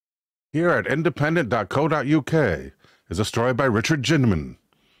Here at independent.co.uk is a story by Richard Ginman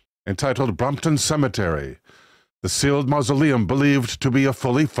entitled Brompton Cemetery, the sealed mausoleum believed to be a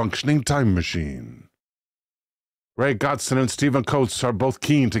fully functioning time machine. Ray Godson and Stephen Coates are both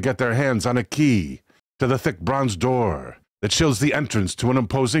keen to get their hands on a key to the thick bronze door that shields the entrance to an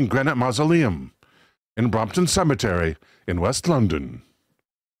imposing granite mausoleum in Brompton Cemetery in West London.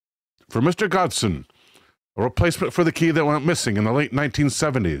 For Mr. Godson, a replacement for the key that went missing in the late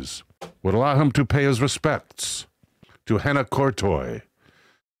 1970s would allow him to pay his respects to Hannah Courtoy,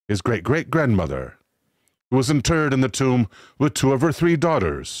 his great-great-grandmother, who was interred in the tomb with two of her three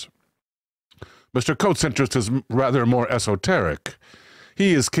daughters. Mr. Coates' interest is rather more esoteric.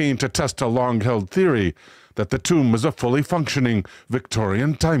 He is keen to test a long-held theory that the tomb is a fully functioning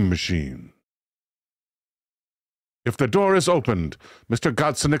Victorian time machine. If the door is opened, Mr.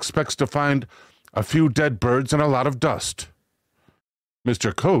 Godson expects to find a few dead birds and a lot of dust.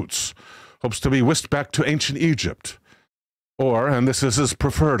 Mr. Coates hopes to be whisked back to ancient Egypt, or, and this is his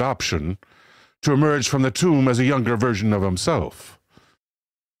preferred option, to emerge from the tomb as a younger version of himself.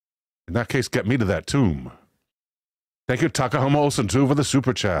 In that case, get me to that tomb. Thank you, Takahama Olsen 2, for the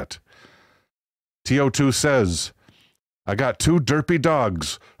super chat. TO2 says, I got two derpy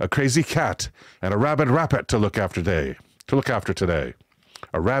dogs, a crazy cat, and a rabid rabbit to look after today.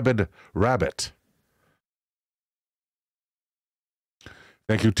 A rabid rabbit.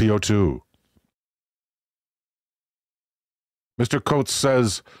 Thank you, TO2. Mr. Coates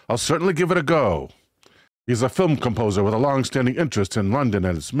says, I'll certainly give it a go. He's a film composer with a long-standing interest in London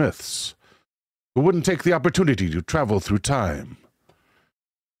and its myths, who wouldn't take the opportunity to travel through time.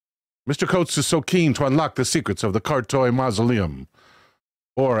 Mr. Coates is so keen to unlock the secrets of the Courtoy Mausoleum,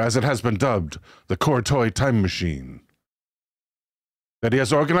 or as it has been dubbed, the Courtoy Time Machine, that he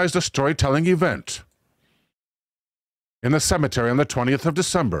has organized a storytelling event in the cemetery on the 20th of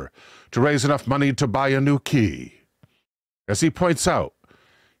December to raise enough money to buy a new key. As he points out,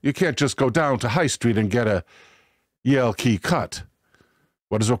 you can't just go down to High Street and get a Yale key cut.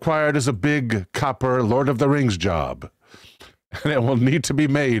 What is required is a big, copper Lord of the Rings job, and it will need to be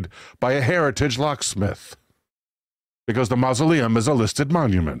made by a heritage locksmith, because the mausoleum is a listed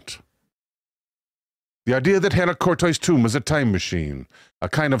monument. The idea that Hannah Courtoy's tomb is a time machine, a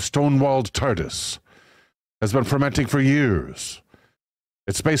kind of stone-walled TARDIS, has been fermenting for years.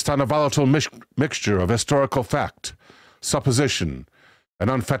 It's based on a volatile mixture of historical fact, supposition,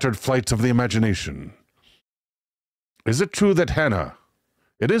 and unfettered flights of the imagination. Is it true that Hannah,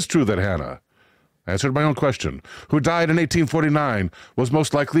 it is true that Hannah, I answered my own question, who died in 1849, was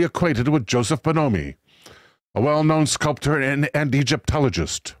most likely acquainted with Joseph Bonomi, a well-known sculptor and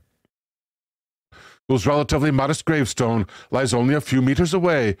Egyptologist, whose relatively modest gravestone lies only a few meters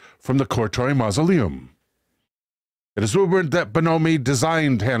away from the Courtoy Mausoleum. It is rumored that Bonomi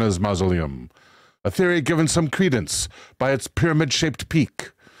designed Hannah's mausoleum, a theory given some credence by its pyramid-shaped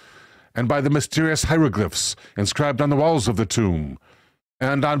peak and by the mysterious hieroglyphs inscribed on the walls of the tomb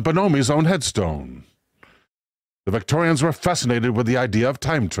and on Bonomi's own headstone. The Victorians were fascinated with the idea of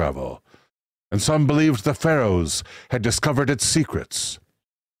time travel, and some believed the pharaohs had discovered its secrets.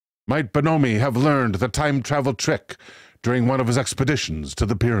 Might Bonomi have learned the time travel trick during one of his expeditions to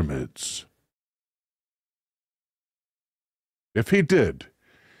the pyramids? If he did,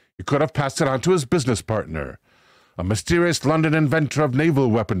 he could have passed it on to his business partner, a mysterious London inventor of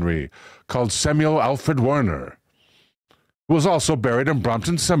naval weaponry called Samuel Alfred Warner, who was also buried in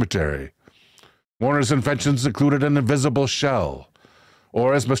Brompton Cemetery. Warner's inventions included an invisible shell,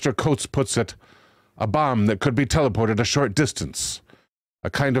 or as Mr. Coates puts it, a bomb that could be teleported a short distance, a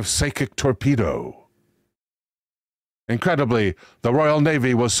kind of psychic torpedo. Incredibly, the Royal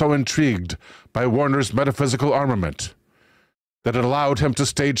Navy was so intrigued by Warner's metaphysical armament that it allowed him to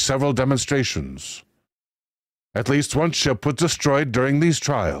stage several demonstrations. At least one ship was destroyed during these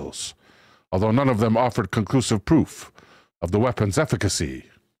trials, although none of them offered conclusive proof of the weapon's efficacy.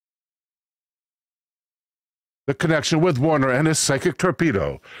 The connection with Warner and his psychic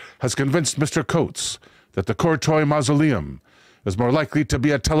torpedo has convinced Mr. Coates that the Courtoy Mausoleum is more likely to be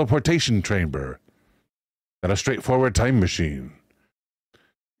a teleportation chamber than a straightforward time machine.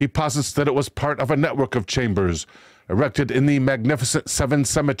 He posits that it was part of a network of chambers erected in the magnificent 7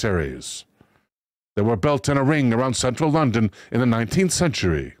 cemeteries that were built in a ring around central London in the 19th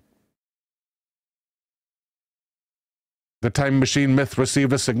century. The time machine myth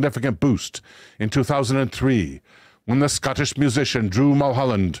received a significant boost in 2003 when the Scottish musician Drew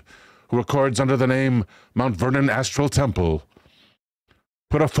Mulholland, who records under the name Mount Vernon Astral Temple,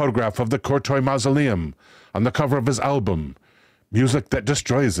 put a photograph of the Courtoy Mausoleum on the cover of his album, Music That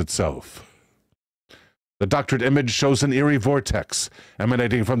Destroys Itself. The doctored image shows an eerie vortex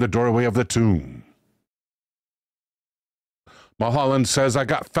emanating from the doorway of the tomb. Mulholland says, I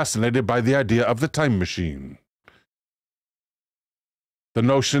got fascinated by the idea of the time machine. The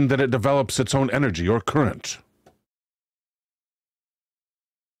notion that it develops its own energy or current.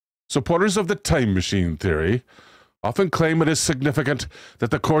 Supporters of the time machine theory often claim it is significant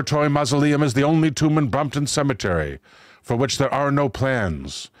that the Courtois Mausoleum is the only tomb in Brompton Cemetery for which there are no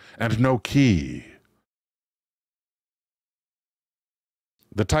plans and no key.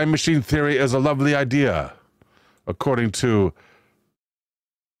 The time machine theory is a lovely idea, according to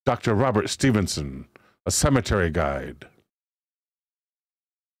Dr. Robert Stevenson, a cemetery guide.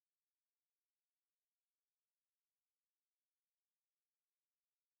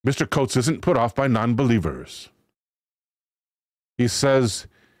 Mr. Coates isn't put off by non-believers. He says,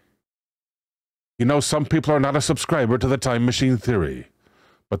 you know, some people are not a subscriber to the time machine theory,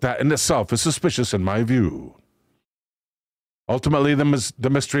 but that in itself is suspicious in my view. Ultimately, the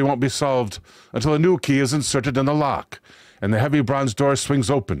mystery won't be solved until a new key is inserted in the lock and the heavy bronze door swings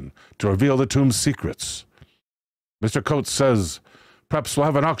open to reveal the tomb's secrets. Mr. Coates says, perhaps we'll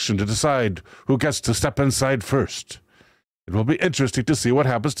have an auction to decide who gets to step inside first. It will be interesting to see what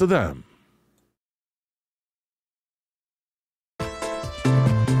happens to them.